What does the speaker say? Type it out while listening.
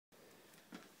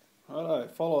Righto,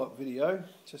 follow-up video,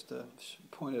 just to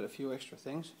point out a few extra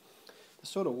things. The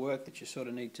sort of work that you sort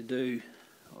of need to do,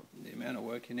 or the amount of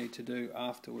work you need to do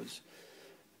afterwards,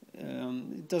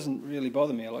 it doesn't really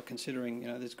bother me a lot, considering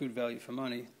there's good value for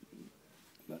money.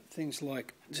 But things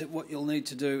like what you'll need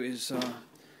to do is sort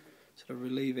of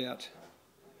relieve out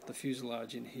the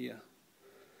fuselage in here.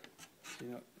 So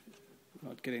you're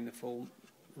not getting the full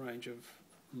range of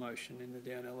motion in the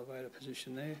down elevator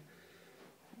position there.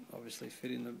 Obviously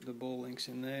fit in the ball links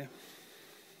in there.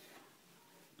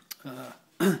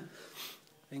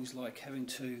 Things like having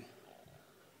to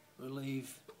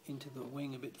relieve into the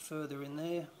wing a bit further in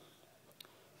there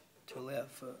to allow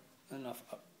for enough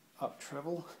up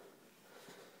travel.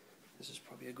 This is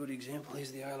probably a good example.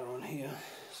 Here's the aileron here,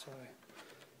 so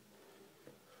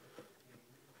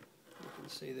you can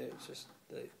see there it's just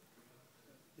the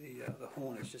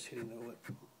horn is just hitting the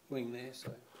wing there,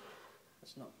 so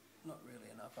it's not really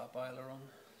enough up aileron,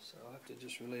 so I have to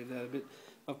just relieve that a bit.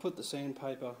 I've put the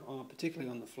sandpaper on,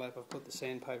 particularly on the flap. I've put the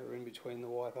sandpaper in between the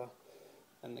wiper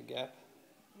and the gap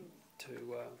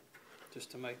to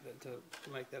just to make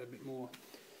that a bit more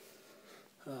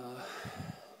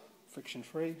friction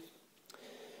free.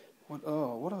 What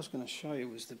I was going to show you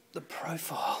was the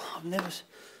profile. I've never,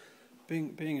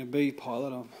 being a B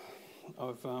pilot,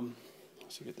 I've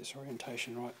let's get this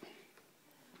orientation right.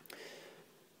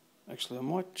 Actually, I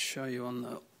might show you on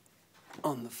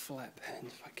the flap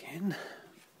if I can.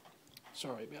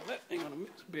 Sorry about that. Hang on a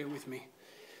minute. Bear with me.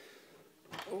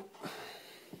 Oh.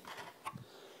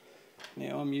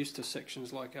 Now I'm used to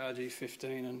sections like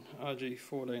RG15 and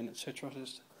RG14, etc.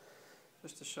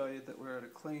 Just to show you that we're at a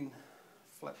clean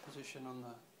flat position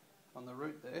on the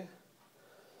root there.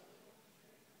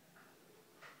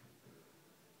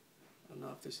 I don't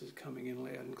know if this is coming in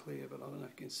loud and clear, but I don't know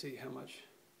if you can see how much.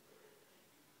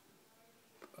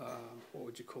 What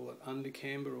would you call it, under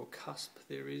camber or cusp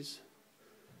there is.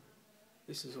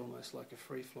 This is almost like a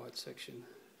free flight section.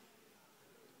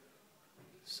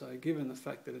 So given the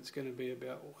fact that it's going to be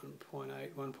about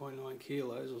 1.8, 1.9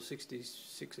 kilos or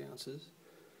 66 ounces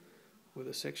with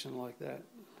a section like that,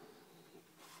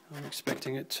 I'm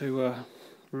expecting it to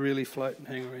really float and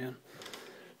hang around.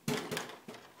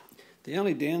 The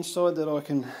only downside that I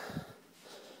can,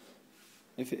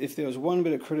 if there was one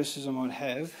bit of criticism I'd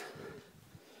have,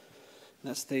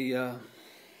 that's the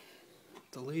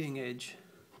leading edge.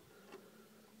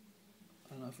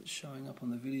 I don't know if it's showing up on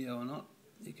the video or not.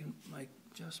 You can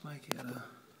just make out a.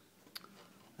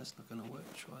 That's not going to work.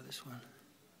 Try this one.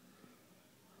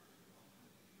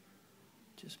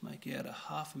 Just make out a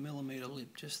 0.5 millimeter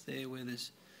lip just there where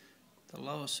there's the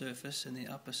lower surface and the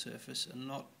upper surface are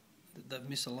not. They've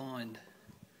misaligned.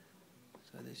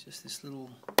 So there's just this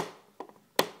little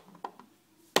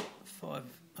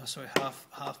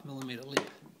half millimeter lip,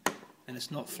 and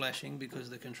it's not flashing because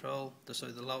the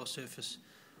lower surface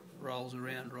rolls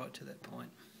around right to that point.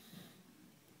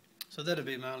 So that'd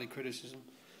be my only criticism.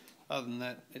 Other than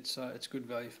that, it's good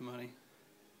value for money.